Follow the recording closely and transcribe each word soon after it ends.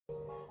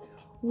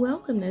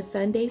Welcome to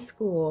Sunday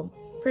School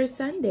for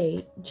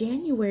Sunday,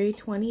 January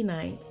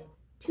 29th,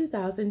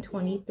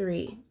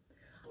 2023.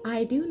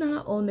 I do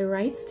not own the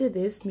rights to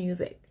this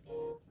music.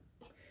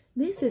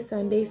 This is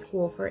Sunday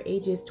School for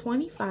ages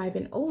 25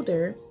 and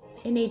older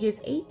and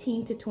ages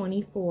 18 to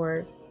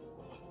 24.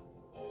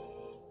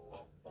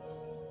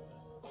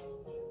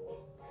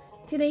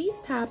 Today's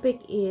topic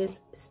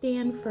is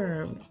Stand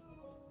Firm.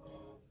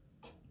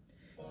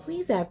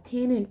 Please have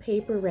pen and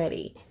paper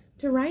ready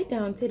to write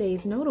down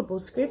today's notable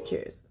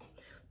scriptures,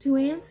 to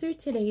answer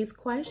today's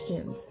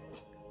questions,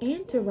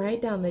 and to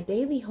write down the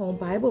daily home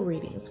Bible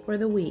readings for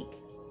the week.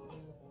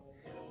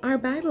 Our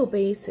Bible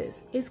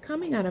basis is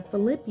coming out of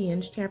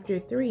Philippians chapter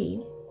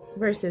 3,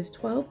 verses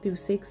 12 through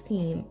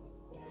 16.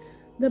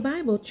 The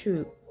Bible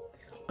truth: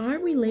 our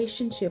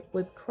relationship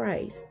with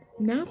Christ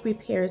now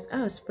prepares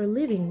us for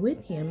living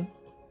with Him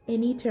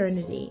in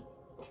eternity.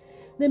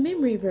 The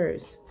memory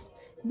verse: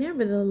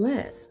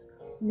 nevertheless,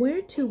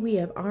 whereto we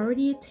have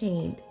already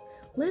attained,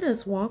 let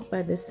us walk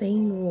by the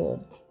same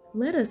rule.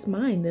 Let us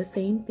mind the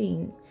same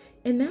thing.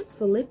 And that's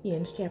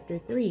Philippians chapter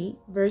 3,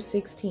 verse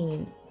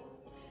 16.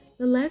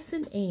 The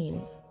lesson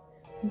aim: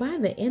 by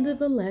the end of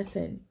the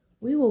lesson,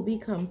 we will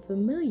become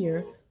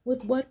familiar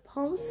with what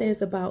Paul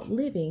says about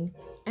living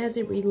as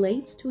it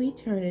relates to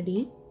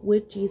eternity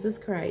with Jesus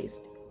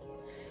Christ.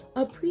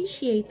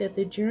 Appreciate that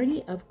the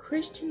journey of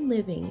Christian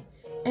living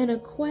and a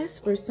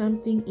quest for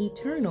something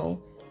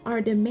eternal are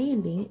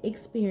demanding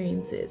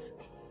experiences,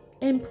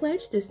 and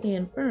pledge to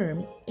stand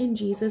firm in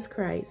Jesus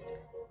Christ.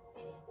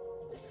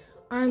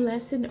 Our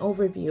lesson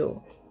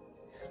overview.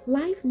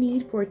 Life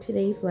need for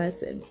today's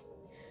lesson: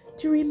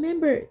 to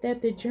remember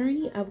that the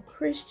journey of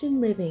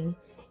Christian living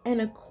and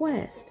a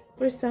quest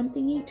for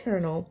something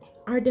eternal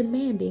are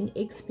demanding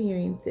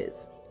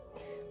experiences.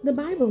 The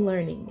Bible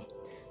learning: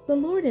 the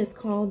Lord has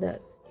called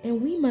us, and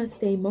we must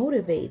stay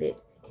motivated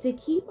to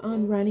keep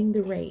on running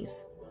the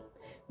race.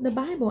 The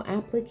Bible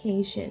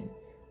application: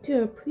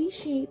 to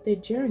appreciate the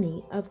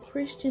journey of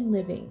Christian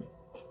living.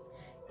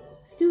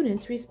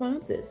 Students'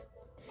 responses.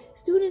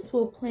 Students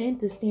will plan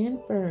to stand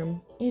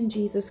firm in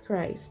Jesus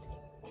Christ.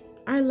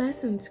 Our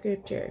lesson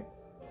scripture.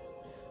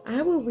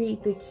 I will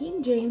read the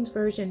King James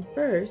Version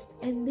first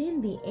and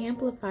then the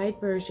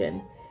Amplified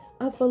Version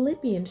of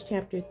Philippians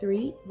chapter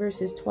 3,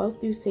 verses 12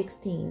 through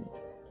 16.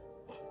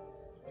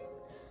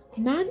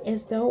 Not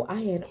as though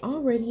I had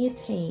already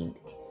attained,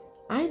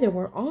 either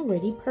were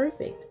already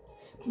perfect,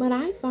 but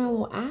I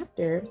follow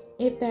after,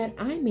 if that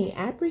I may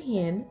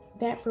apprehend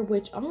that for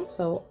which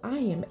also I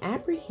am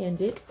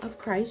apprehended of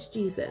Christ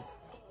Jesus.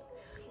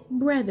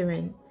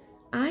 Brethren,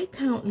 I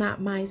count not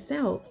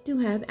myself to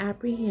have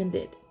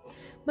apprehended,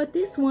 but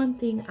this one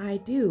thing I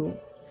do,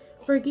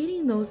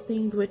 forgetting those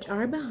things which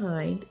are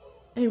behind,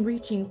 and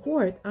reaching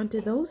forth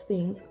unto those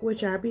things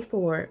which are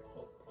before.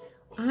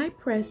 I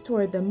press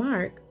toward the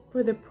mark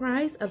for the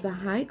prize of the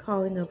high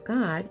calling of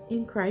God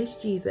in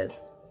Christ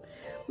Jesus.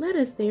 Let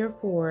us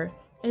therefore,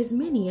 as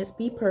many as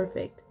be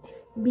perfect,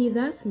 be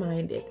thus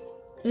minded.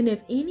 And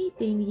if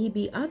anything ye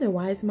be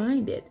otherwise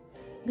minded,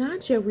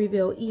 God shall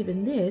reveal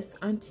even this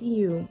unto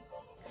you.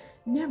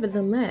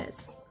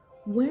 Nevertheless,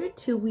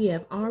 whereto we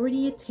have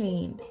already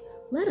attained,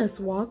 let us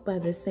walk by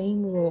the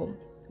same rule.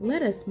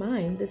 Let us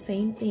mind the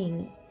same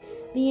thing.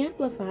 The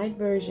Amplified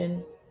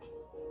Version.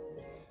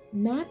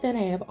 Not that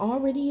I have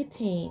already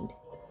attained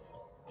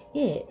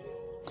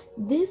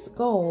this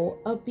goal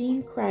of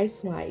being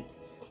Christ-like,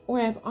 or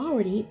have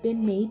already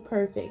been made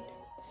perfect,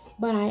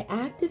 but I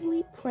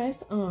actively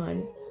press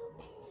on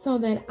so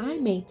that I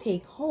may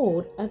take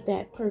hold of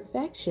that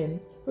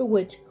perfection for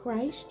which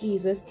Christ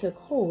Jesus took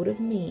hold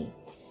of me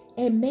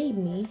and made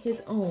me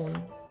His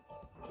own.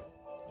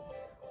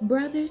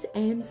 Brothers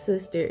and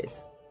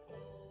sisters,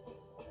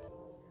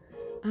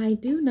 I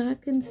do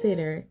not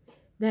consider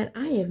that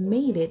I have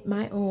made it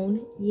my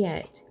own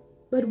yet,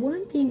 but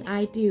one thing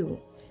I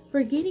do,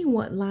 forgetting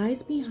what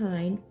lies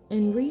behind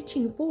and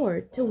reaching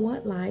forward to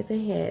what lies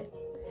ahead,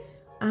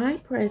 I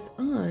press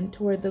on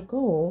toward the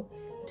goal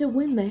to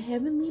win the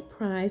heavenly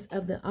prize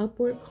of the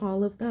upward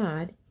call of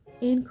God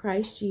in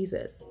Christ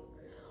Jesus.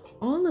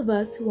 All of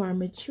us who are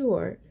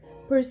mature,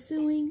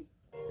 pursuing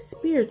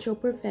spiritual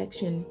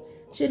perfection,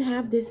 should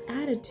have this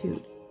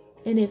attitude.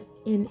 And if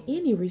in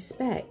any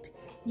respect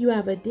you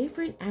have a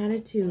different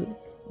attitude,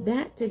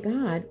 that to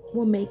God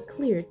will make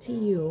clear to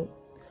you.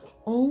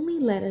 Only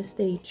let us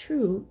stay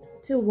true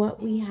to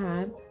what we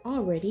have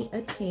already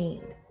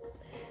attained.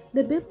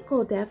 The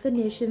biblical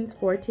definitions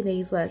for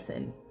today's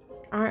lesson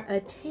are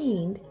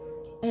attained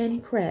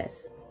and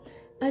press.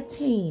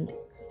 Attained,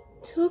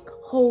 took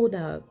hold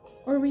of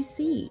or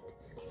received,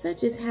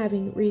 such as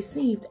having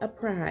received a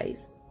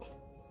prize.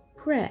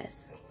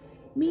 Press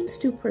means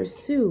to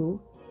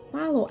pursue,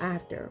 follow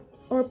after,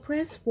 or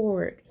press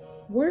forward,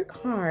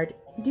 work hard,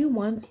 do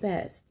one's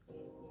best.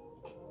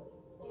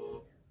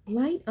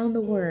 Light on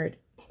the word.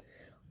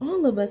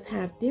 All of us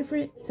have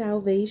different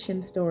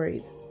salvation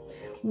stories.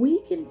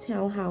 We can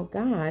tell how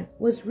God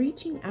was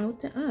reaching out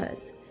to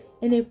us,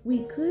 and if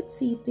we could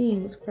see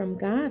things from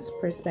God's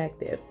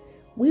perspective,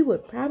 we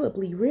would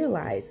probably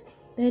realize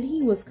that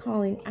he was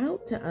calling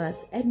out to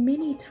us at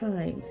many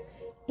times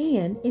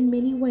and in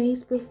many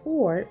ways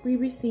before we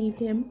received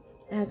him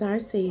as our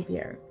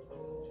Savior.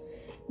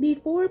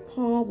 Before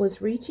Paul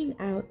was reaching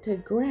out to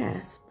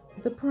grasp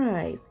the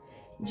prize,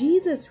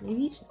 Jesus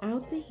reached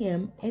out to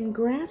him and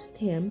grasped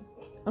him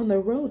on the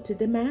road to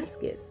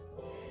Damascus.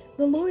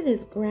 The Lord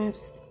has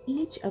grasped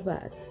each of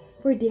us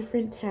for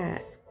different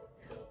tasks.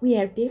 We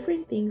have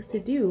different things to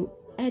do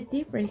at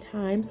different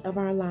times of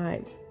our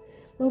lives,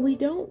 but we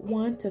don't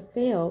want to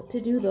fail to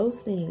do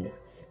those things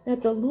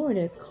that the Lord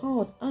has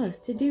called us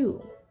to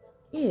do.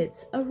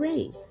 It's a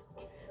race.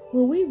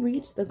 Will we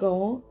reach the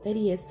goal that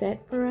he has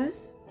set for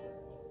us?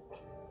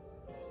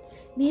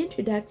 The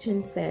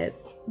introduction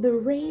says, "The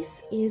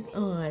race is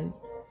on."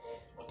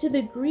 To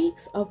the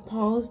Greeks of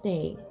Paul's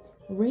day,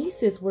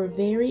 races were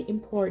very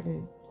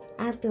important.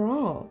 After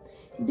all,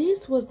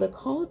 this was the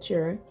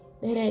culture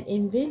that had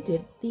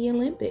invented the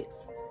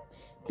Olympics.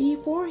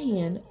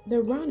 Beforehand,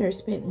 the runner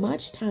spent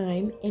much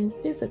time in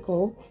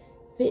physical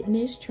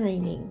fitness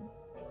training.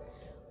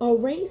 A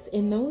race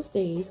in those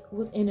days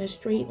was in a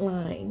straight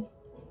line.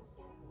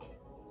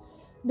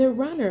 The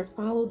runner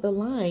followed the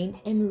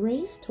line and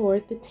raced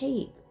toward the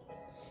tape.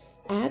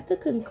 At the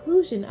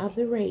conclusion of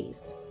the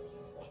race,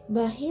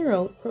 the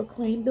herald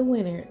proclaimed the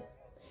winner,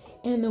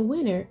 and the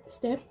winner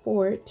stepped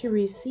forward to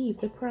receive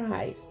the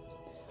prize,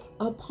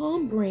 a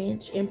palm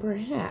branch and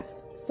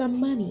perhaps some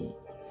money.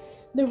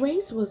 The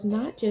race was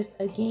not just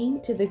a game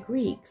to the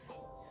Greeks.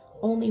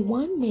 Only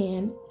one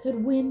man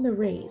could win the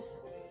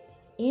race.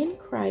 In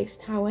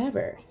Christ,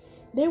 however,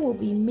 there will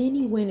be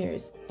many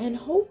winners, and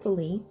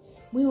hopefully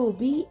we will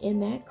be in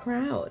that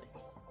crowd.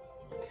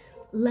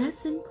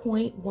 Lesson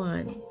point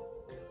 1.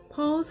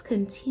 Paul's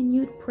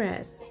continued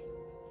press.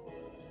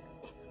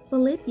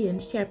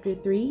 Philippians chapter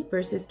 3,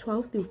 verses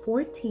 12 through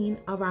 14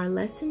 of our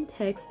lesson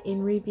text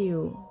in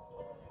review.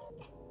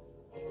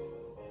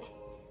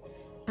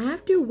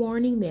 After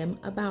warning them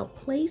about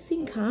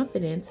placing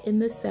confidence in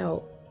the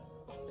self,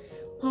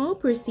 Paul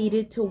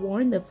proceeded to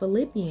warn the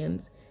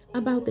Philippians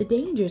about the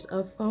dangers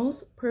of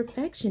false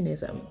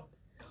perfectionism.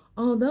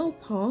 Although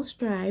Paul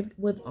strived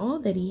with all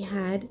that he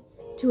had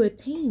to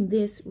attain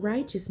this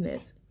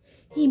righteousness,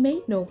 he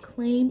made no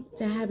claim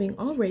to having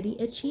already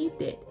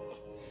achieved it.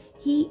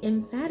 He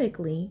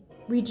emphatically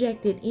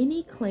rejected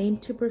any claim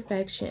to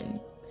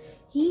perfection.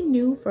 He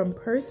knew from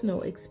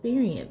personal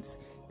experience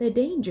the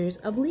dangers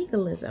of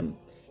legalism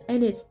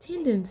and its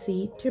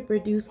tendency to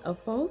produce a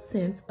false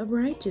sense of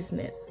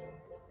righteousness.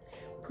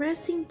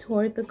 Pressing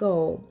toward the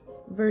goal,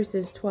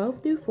 verses 12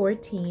 through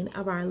 14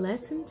 of our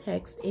lesson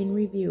text in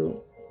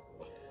review.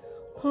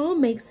 Paul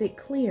makes it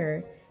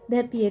clear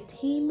that the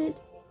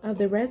attainment of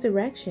the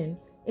resurrection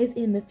is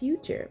in the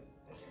future,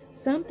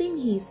 something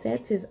he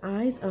sets his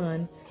eyes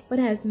on but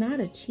has not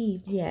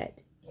achieved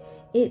yet.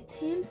 It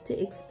tends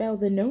to expel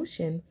the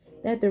notion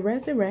that the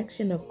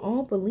resurrection of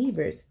all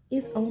believers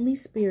is only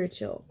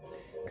spiritual,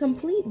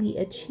 completely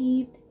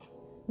achieved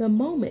the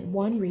moment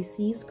one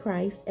receives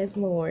Christ as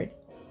Lord.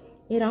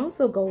 It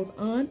also goes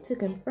on to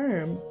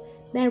confirm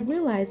that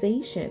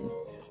realization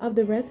of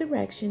the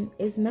resurrection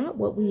is not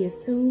what we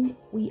assume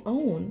we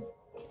own,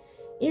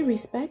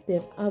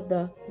 irrespective of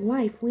the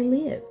life we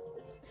live.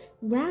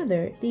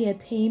 Rather, the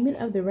attainment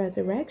of the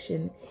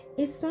resurrection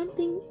is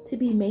something to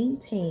be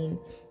maintained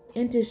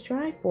and to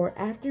strive for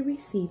after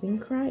receiving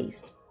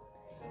Christ.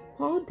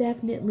 Paul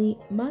definitely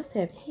must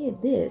have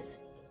had this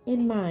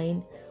in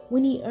mind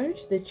when he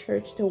urged the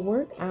church to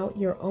work out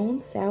your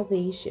own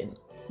salvation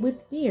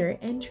with fear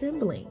and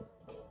trembling.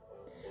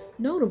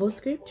 Notable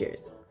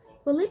scriptures: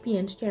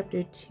 Philippians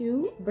chapter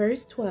 2,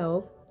 verse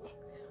 12,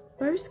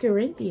 1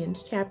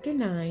 Corinthians chapter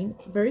 9,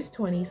 verse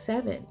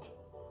 27,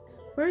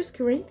 1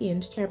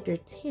 Corinthians chapter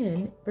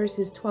 10,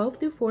 verses 12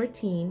 through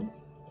 14,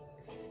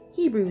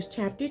 Hebrews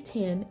chapter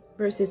 10,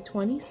 verses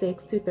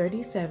 26 to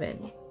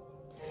 37,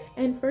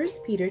 and 1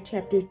 Peter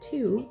chapter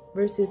 2,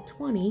 verses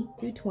 20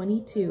 through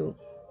 22.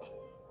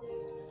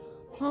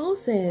 Paul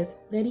says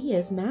that he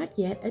has not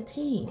yet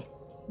attained,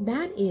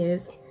 that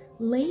is,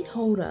 laid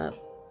hold of,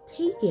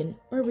 taken,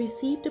 or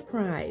received a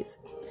prize.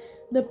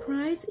 The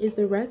prize is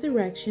the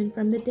resurrection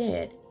from the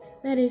dead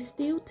that is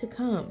still to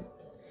come.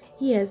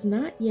 He has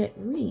not yet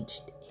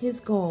reached his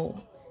goal,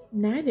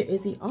 neither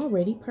is he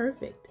already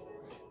perfect.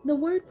 The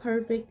word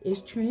perfect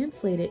is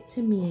translated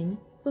to mean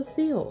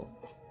fulfill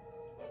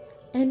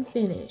and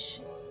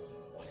finish.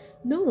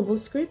 Notable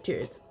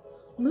scriptures: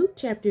 Luke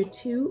chapter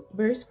 2,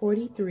 verse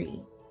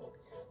 43,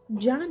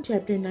 John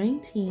chapter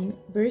 19,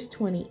 verse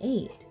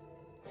 28,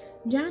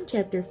 John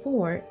chapter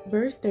 4,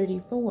 verse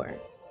 34,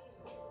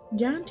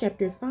 John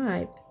chapter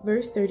 5,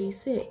 verse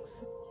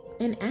 36,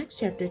 and Acts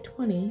chapter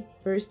 20,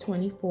 verse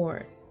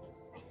 24.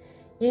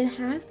 It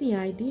has the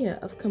idea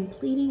of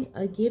completing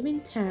a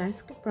given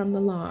task from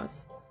the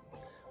lost.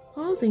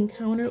 Paul's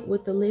encounter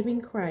with the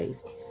living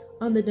Christ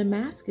on the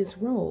Damascus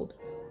road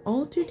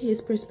altered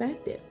his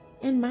perspective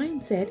and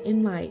mindset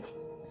in life.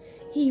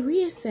 He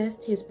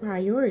reassessed his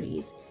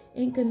priorities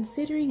in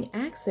considering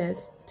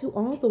access to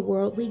all the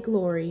worldly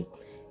glory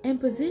and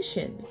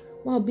position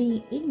while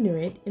being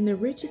ignorant in the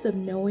riches of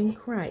knowing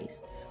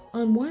Christ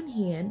on one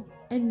hand,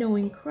 and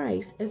knowing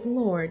Christ as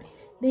Lord,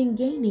 then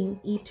gaining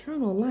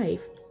eternal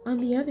life on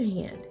the other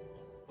hand.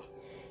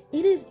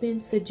 It has been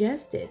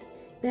suggested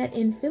that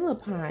in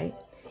Philippi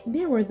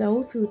there were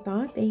those who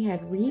thought they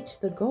had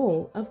reached the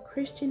goal of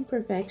Christian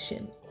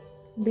perfection.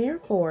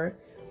 Therefore,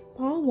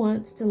 Paul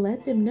wants to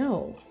let them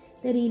know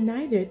that he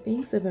neither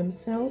thinks of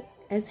himself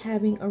as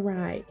having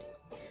arrived,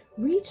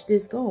 reached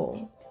this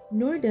goal,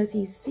 nor does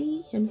he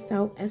see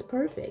himself as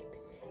perfect,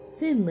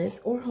 sinless,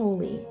 or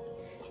holy.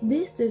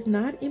 This does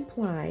not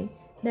imply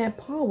that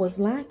Paul was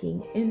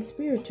lacking in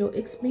spiritual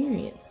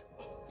experience,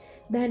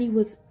 that he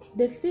was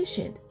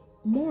deficient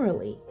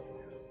morally,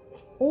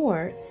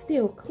 or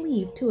still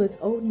cleaved to his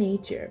old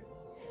nature,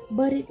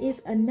 but it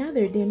is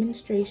another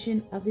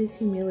demonstration of his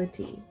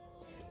humility,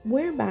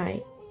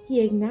 whereby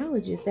he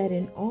acknowledges that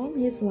in all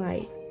his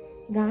life,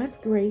 God's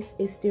grace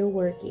is still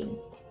working.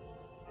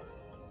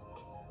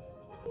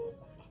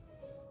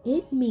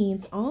 It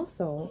means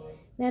also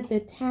that the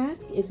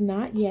task is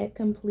not yet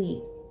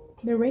complete.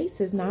 The race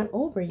is not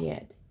over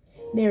yet.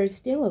 There is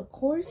still a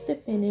course to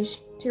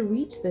finish to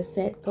reach the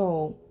set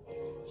goal.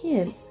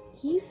 Hence,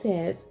 he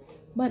says,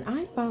 "But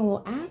I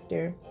follow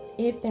after,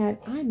 if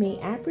that I may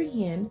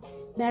apprehend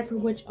that for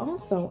which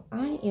also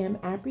I am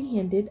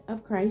apprehended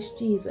of Christ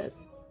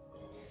Jesus."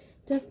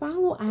 To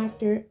follow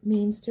after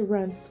means to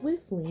run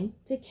swiftly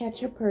to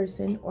catch a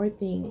person or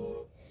thing.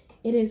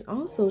 It is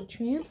also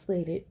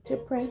translated to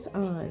press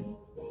on,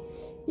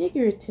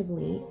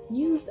 figuratively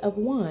used of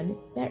one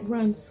that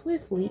runs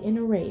swiftly in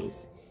a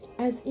race,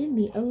 as in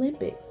the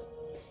Olympics,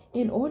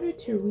 in order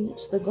to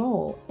reach the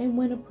goal and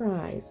win a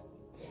prize.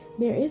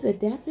 There is a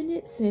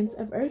definite sense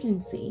of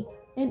urgency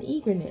and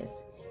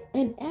eagerness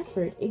and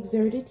effort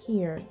exerted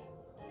here.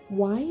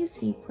 Why is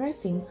he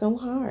pressing so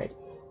hard?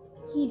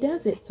 He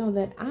does it so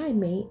that I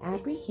may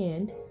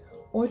apprehend,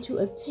 or to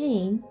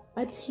obtain,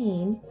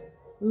 attain,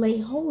 lay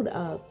hold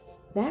of,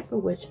 that for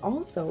which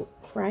also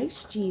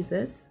Christ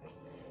Jesus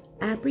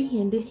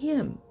apprehended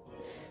him.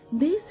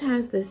 This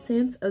has the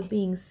sense of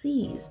being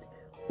seized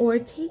or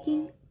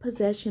taking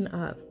possession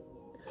of.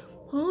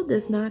 Paul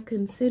does not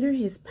consider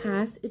his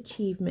past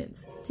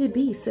achievements to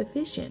be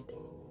sufficient.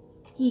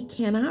 He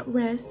cannot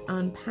rest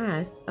on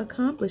past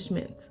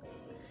accomplishments.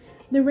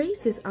 The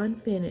race is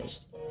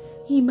unfinished.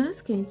 He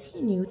must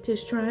continue to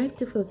strive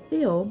to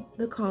fulfill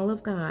the call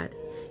of God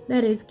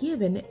that is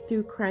given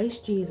through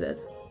Christ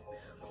Jesus.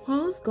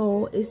 Paul's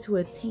goal is to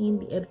attain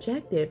the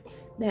objective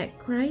that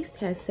Christ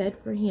has set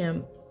for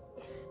him.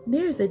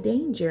 There is a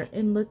danger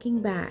in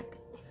looking back.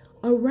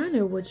 A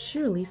runner would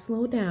surely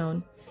slow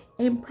down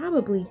and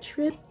probably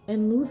trip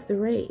and lose the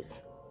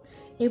race.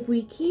 If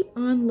we keep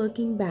on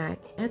looking back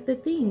at the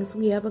things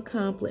we have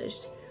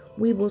accomplished,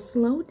 we will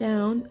slow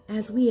down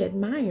as we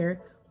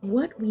admire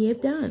what we have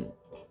done.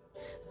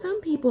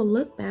 Some people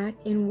look back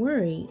and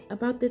worry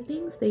about the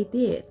things they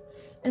did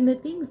and the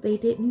things they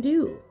didn't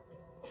do.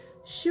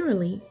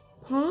 Surely,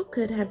 Paul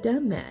could have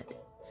done that.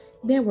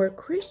 There were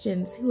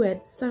Christians who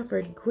had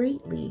suffered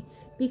greatly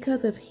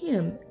because of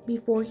him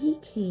before he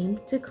came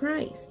to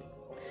Christ.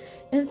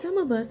 And some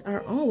of us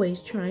are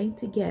always trying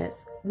to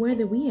guess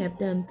whether we have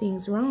done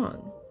things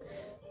wrong.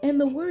 And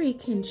the worry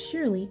can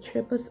surely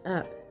trip us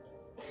up.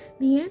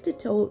 The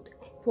antidote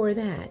for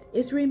that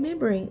is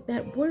remembering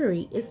that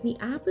worry is the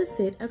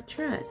opposite of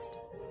trust.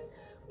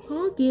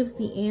 Paul gives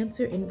the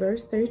answer in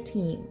verse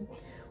 13.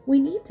 We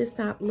need to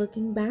stop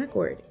looking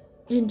backward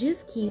and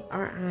just keep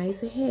our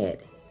eyes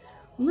ahead,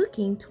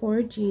 looking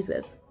toward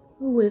Jesus,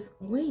 who is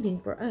waiting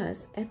for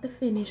us at the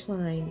finish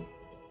line.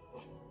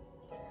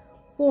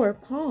 For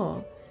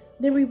Paul,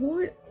 the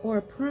reward or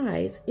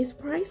prize is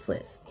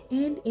priceless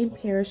and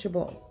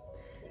imperishable.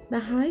 The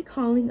high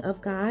calling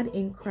of God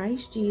in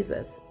Christ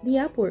Jesus, the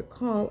upward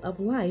call of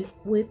life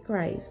with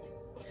Christ.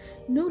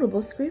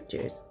 Notable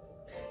scriptures.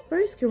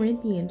 1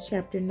 Corinthians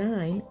chapter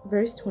 9,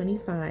 verse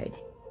 25.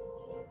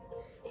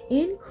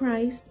 In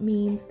Christ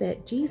means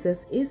that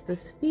Jesus is the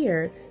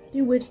sphere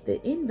through which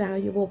the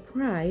invaluable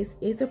prize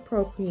is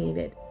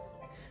appropriated.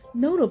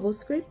 Notable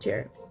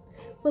scripture.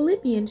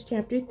 Philippians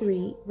chapter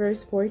 3,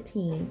 verse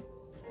 14.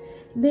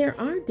 There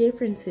are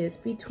differences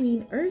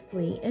between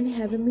earthly and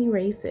heavenly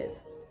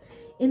races.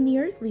 In the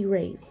earthly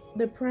race,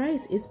 the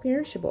prize is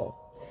perishable.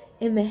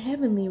 In the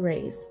heavenly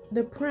race,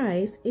 the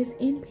prize is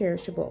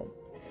imperishable.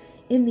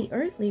 In the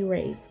earthly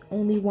race,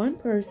 only one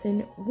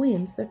person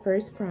wins the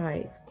first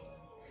prize.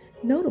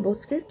 Notable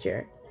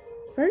scripture.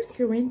 1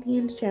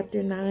 Corinthians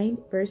chapter 9,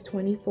 verse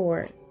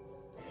 24.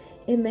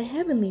 In the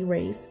heavenly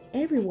race,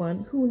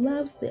 everyone who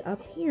loves the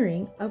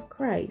appearing of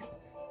Christ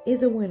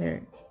is a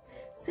winner.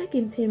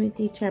 2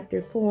 Timothy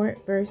chapter 4,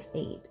 verse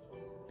 8.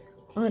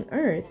 On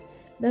earth,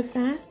 the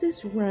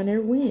fastest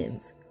runner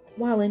wins,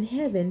 while in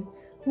heaven,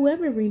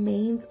 whoever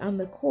remains on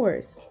the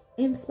course,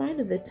 in spite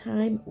of the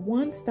time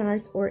one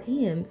starts or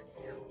ends,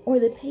 or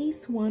the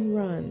pace one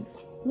runs,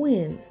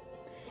 wins.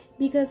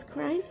 Because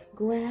Christ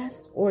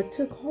grasped or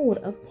took hold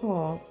of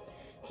Paul,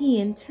 he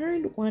in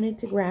turn wanted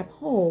to grab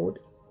hold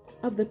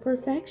of the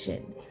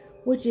perfection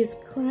which is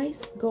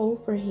Christ's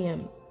goal for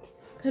him.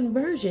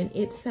 Conversion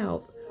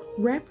itself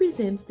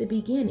represents the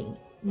beginning,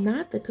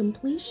 not the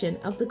completion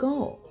of the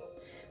goal.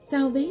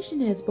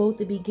 Salvation has both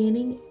the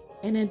beginning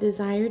and a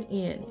desired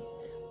end,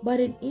 but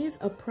it is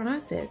a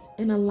process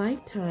and a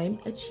lifetime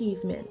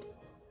achievement.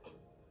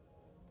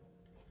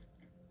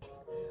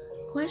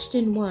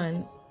 Question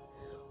 1.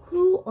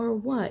 Who or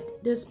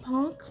what does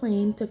Paul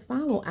claim to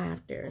follow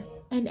after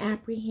and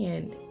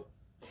apprehend?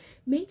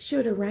 Make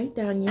sure to write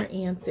down your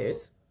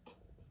answers.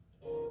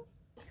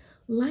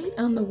 Light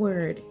on the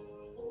word.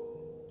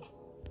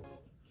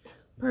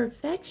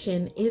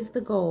 Perfection is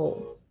the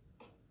goal.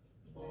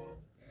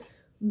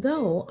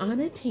 Though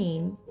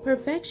unattained,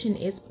 perfection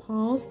is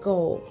Paul's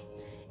goal.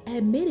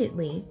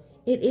 Admittedly,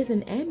 it is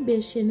an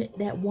ambition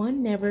that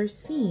one never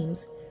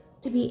seems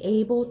to be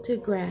able to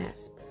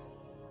grasp.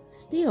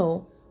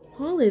 Still,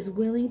 Paul is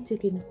willing to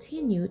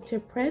continue to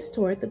press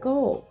toward the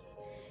goal.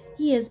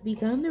 He has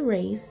begun the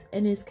race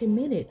and is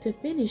committed to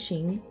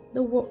finishing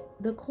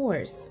the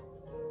course.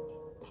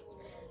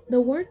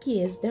 The work he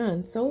has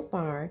done so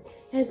far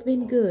has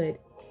been good,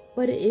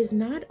 but it is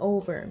not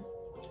over.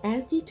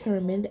 As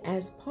determined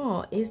as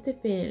Paul is to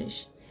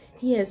finish,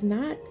 he has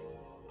not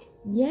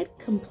yet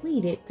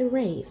completed the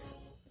race.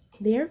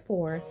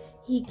 Therefore,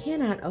 he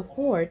cannot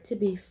afford to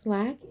be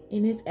slack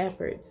in his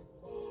efforts.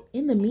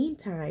 In the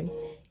meantime,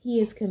 he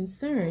is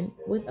concerned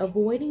with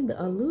avoiding the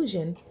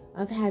illusion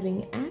of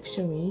having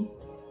actually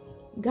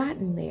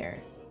gotten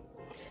there.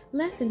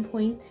 Lesson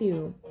point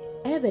 2.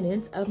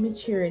 Evidence of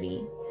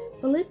maturity.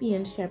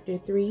 Philippians chapter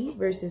 3,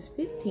 verses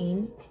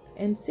 15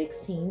 and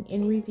 16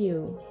 in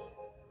review.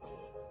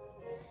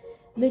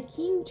 The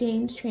King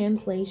James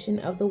translation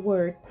of the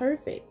word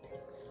perfect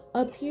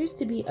appears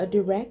to be a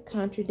direct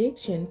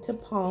contradiction to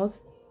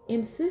Paul's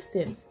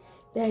insistence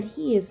that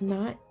he is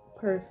not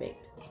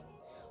perfect.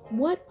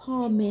 What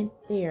Paul meant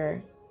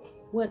here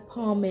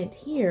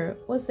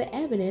was the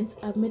evidence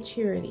of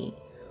maturity,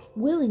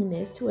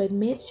 willingness to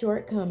admit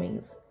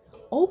shortcomings,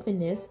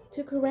 openness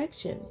to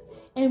correction,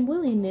 and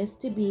willingness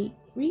to be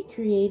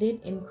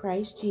recreated in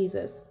Christ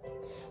Jesus.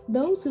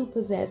 Those who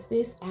possess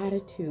this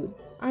attitude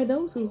are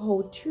those who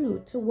hold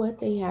true to what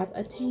they have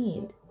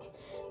attained.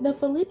 The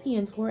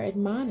Philippians were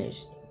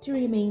admonished to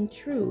remain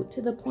true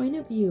to the point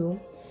of view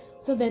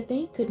so that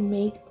they could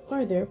make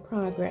further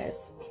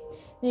progress.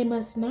 They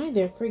must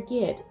neither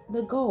forget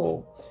the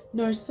goal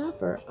nor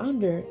suffer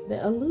under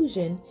the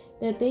illusion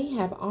that they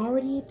have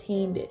already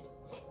attained it,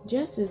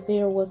 just as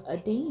there was a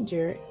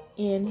danger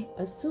in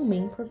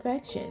assuming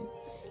perfection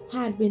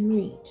had been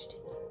reached.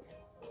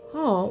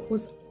 Paul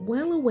was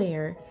well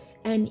aware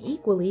and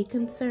equally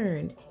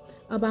concerned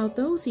about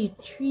those who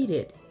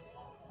treated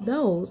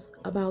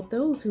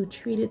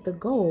the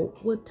goal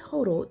with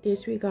total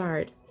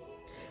disregard.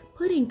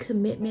 Putting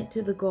commitment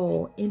to the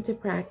goal into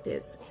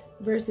practice.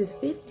 Verses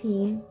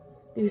 15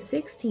 through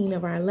 16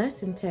 of our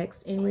lesson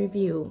text in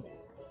review.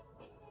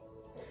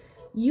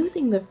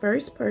 Using the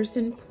first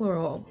person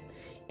plural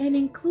and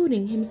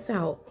including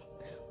himself,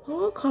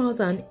 Paul calls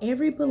on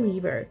every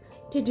believer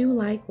to do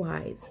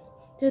likewise,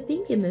 to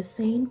think in the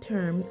same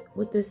terms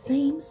with the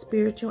same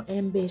spiritual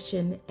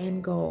ambition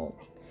and goal.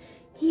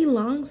 He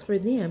longs for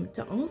them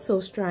to also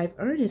strive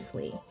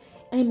earnestly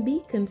and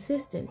be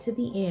consistent to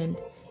the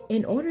end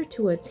in order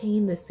to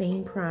attain the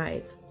same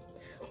prize.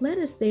 Let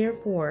us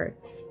therefore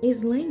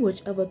is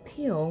language of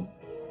appeal,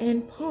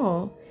 and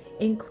Paul,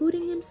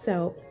 including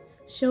himself,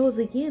 shows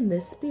again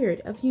the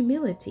spirit of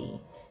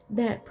humility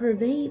that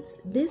pervades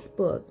this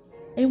book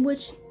and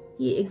which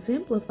he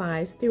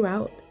exemplifies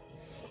throughout.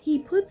 He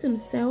puts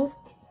himself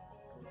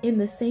in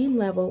the same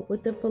level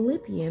with the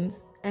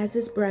Philippians as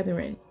his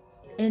brethren,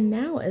 and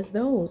now as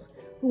those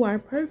who are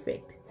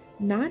perfect,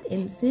 not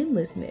in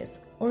sinlessness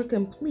or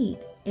complete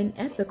in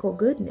ethical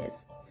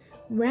goodness.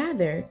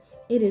 Rather,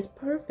 it is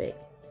perfect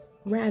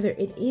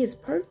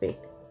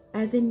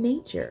as in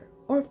nature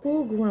or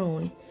full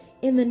grown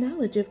in the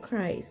knowledge of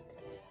Christ,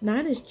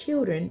 not as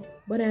children,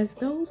 but as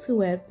those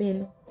who have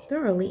been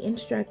thoroughly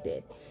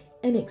instructed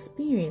and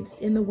experienced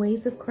in the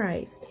ways of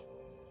Christ.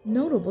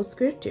 Notable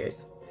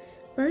scriptures.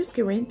 1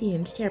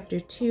 Corinthians chapter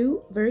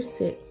 2, verse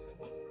 6.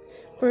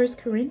 1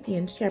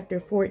 Corinthians chapter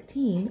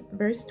 14,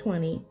 verse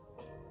 20.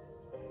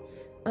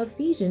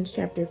 Ephesians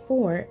chapter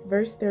 4,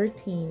 verse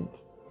 13.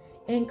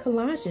 And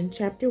Colossians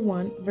chapter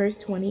 1, verse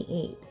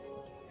 28.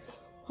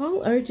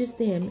 Paul urges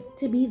them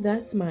to be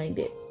thus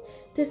minded,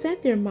 to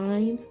set their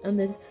minds on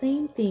the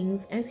same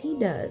things as he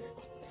does.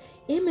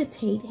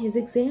 Imitate his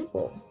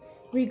example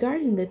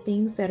regarding the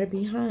things that are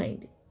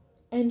behind,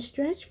 and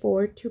stretch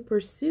forward to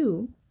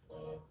pursue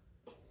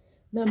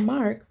the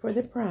mark for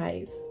the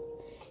prize.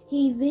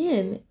 He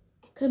then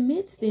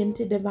commits them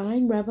to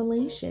divine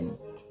revelation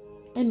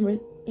and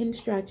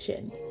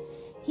instruction.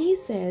 He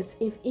says,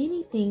 if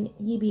anything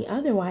ye be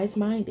otherwise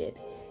minded,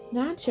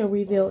 God shall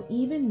reveal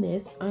even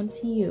this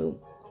unto you.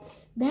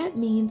 That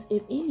means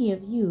if any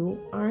of you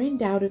are in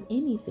doubt of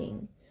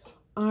anything,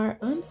 are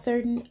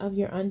uncertain of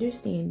your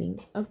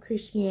understanding of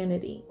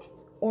Christianity,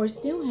 or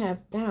still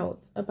have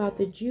doubts about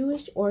the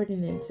Jewish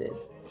ordinances,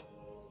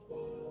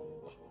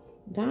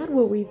 God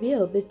will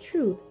reveal the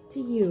truth to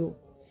you.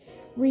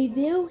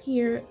 Reveal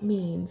here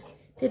means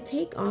to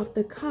take off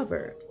the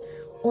cover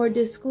or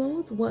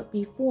disclose what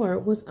before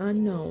was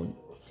unknown.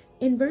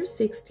 In verse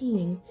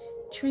 16,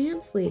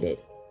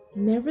 translated,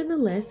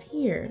 nevertheless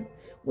here,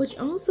 which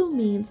also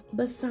means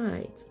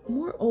besides,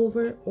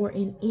 moreover, or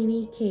in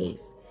any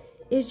case,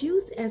 is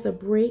used as a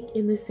break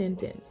in the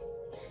sentence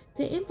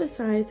to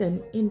emphasize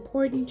an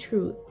important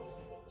truth.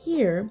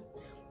 Here,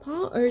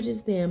 Paul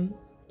urges them,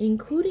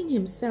 including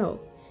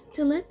himself,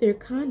 to let their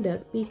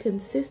conduct be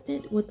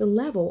consistent with the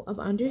level of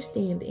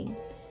understanding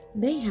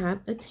they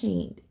have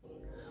attained.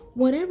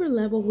 Whatever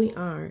level we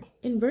are,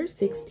 in verse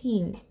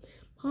 16,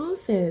 Paul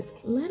says,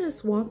 let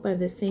us walk by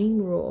the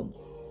same rule.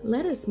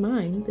 Let us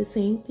mind the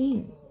same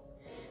thing,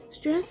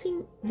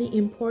 stressing the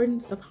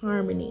importance of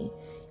harmony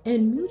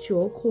and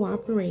mutual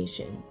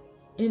cooperation,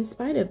 in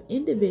spite of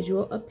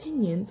individual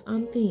opinions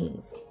on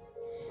things.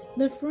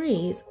 The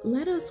phrase,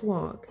 let us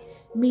walk,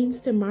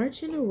 means to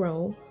march in a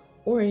row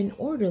or in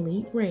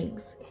orderly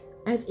ranks,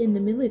 as in the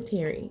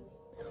military,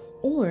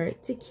 or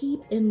to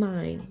keep in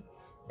line.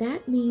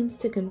 That means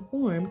to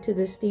conform to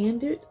the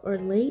standards or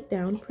laid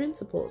down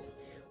principles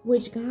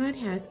which God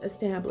has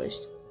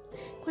established.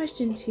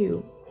 Question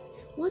 2.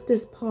 What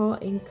does Paul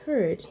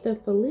encourage the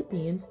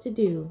Philippians to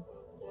do?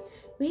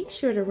 Make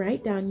sure to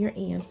write down your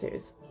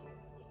answers.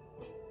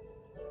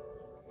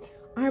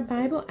 Our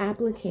Bible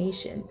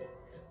application.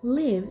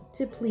 Live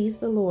to please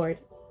the Lord.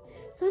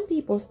 Some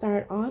people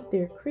start off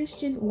their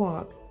Christian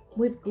walk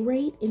with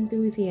great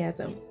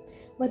enthusiasm,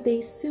 but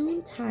they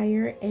soon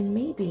tire and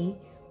maybe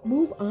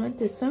move on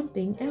to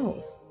something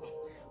else.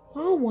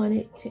 Paul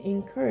wanted to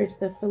encourage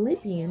the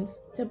Philippians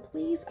to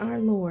please our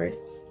Lord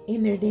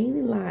in their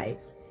daily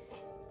lives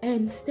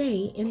and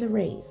stay in the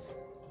race.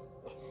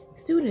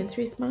 Students'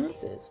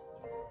 responses.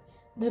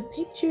 The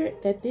picture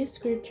that this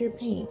scripture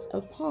paints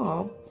of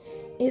Paul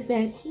is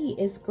that he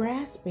is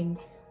grasping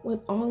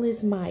with all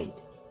his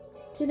might.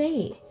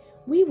 Today,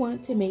 we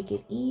want to make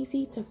it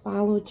easy to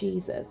follow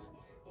Jesus.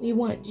 We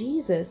want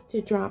Jesus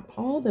to drop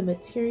all the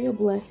material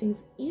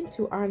blessings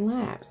into our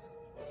laps.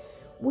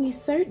 We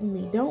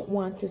certainly don't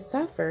want to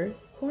suffer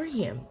for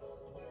him.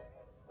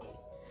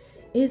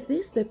 Is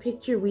this the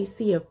picture we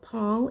see of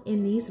Paul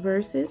in these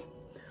verses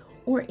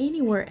or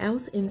anywhere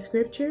else in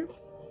Scripture?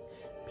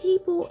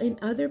 People in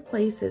other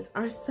places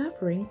are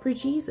suffering for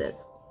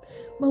Jesus,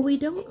 but we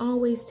don't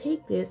always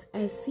take this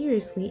as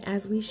seriously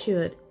as we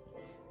should.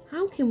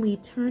 How can we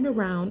turn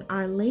around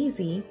our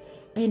lazy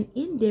and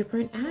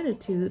indifferent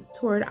attitudes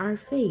toward our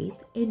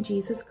faith in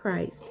Jesus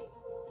Christ?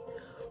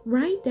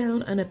 Write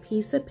down on a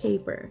piece of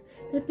paper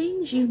the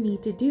things you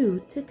need to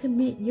do to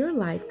commit your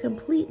life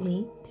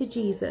completely to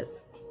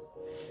Jesus.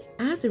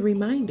 As a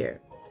reminder,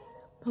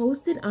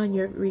 post it on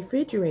your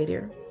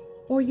refrigerator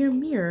or your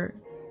mirror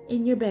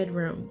in your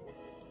bedroom.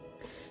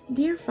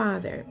 Dear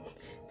Father,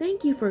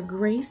 thank you for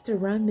grace to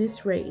run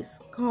this race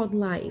called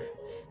life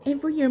and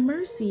for your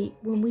mercy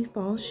when we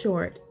fall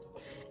short.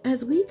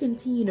 As we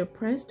continue to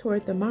press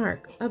toward the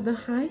mark of the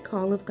high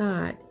call of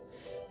God,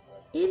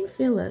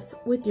 infill us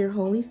with your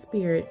Holy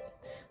Spirit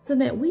so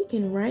that we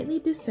can rightly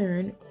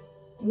discern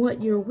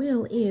what your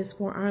will is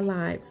for our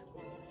lives.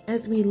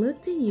 As we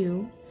look to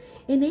you,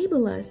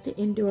 enable us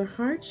to endure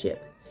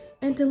hardship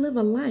and to live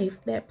a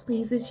life that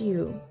pleases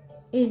you.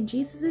 In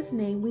Jesus'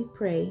 name we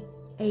pray.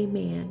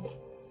 Amen.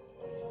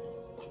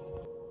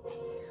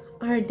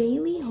 Our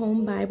daily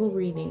home Bible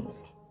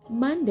readings.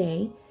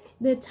 Monday,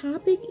 the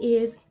topic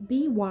is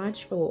Be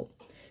Watchful.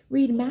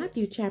 Read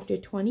Matthew chapter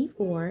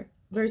 24,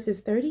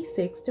 verses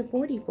 36 to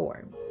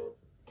 44.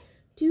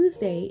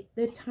 Tuesday,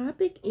 the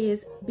topic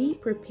is Be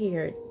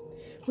Prepared.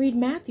 Read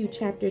Matthew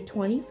chapter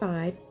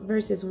 25,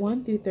 verses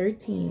 1 through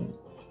 13.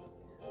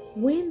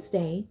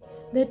 Wednesday,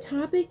 the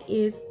topic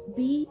is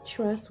Be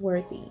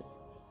Trustworthy.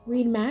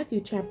 Read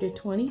Matthew chapter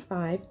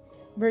 25,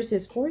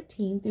 verses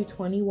 14 through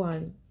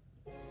 21.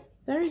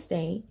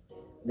 Thursday,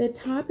 the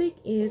topic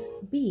is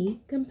Be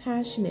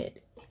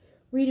Compassionate.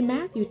 Read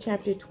Matthew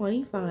chapter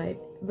 25,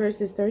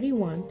 verses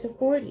 31 to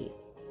 40.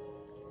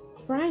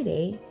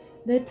 Friday,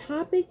 the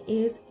topic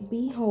is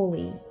Be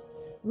Holy.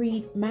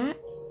 Read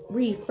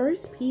 1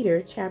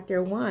 Peter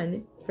chapter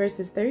 1,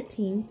 verses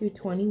 13 through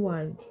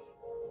 21.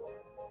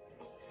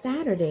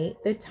 Saturday,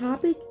 the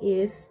topic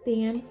is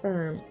Stand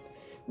Firm.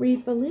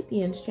 Read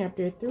Philippians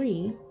chapter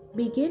 3,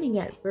 beginning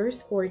at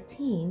verse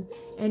 14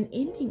 and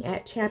ending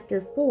at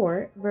chapter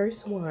 4,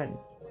 verse 1.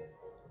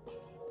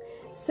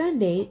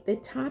 Sunday, the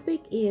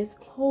topic is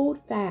Hold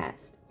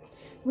Fast.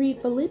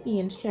 Read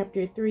Philippians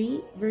chapter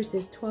 3,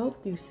 verses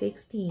 12 through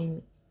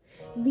 16.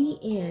 The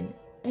end,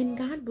 and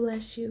God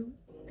bless you.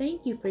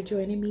 Thank you for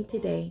joining me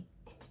today.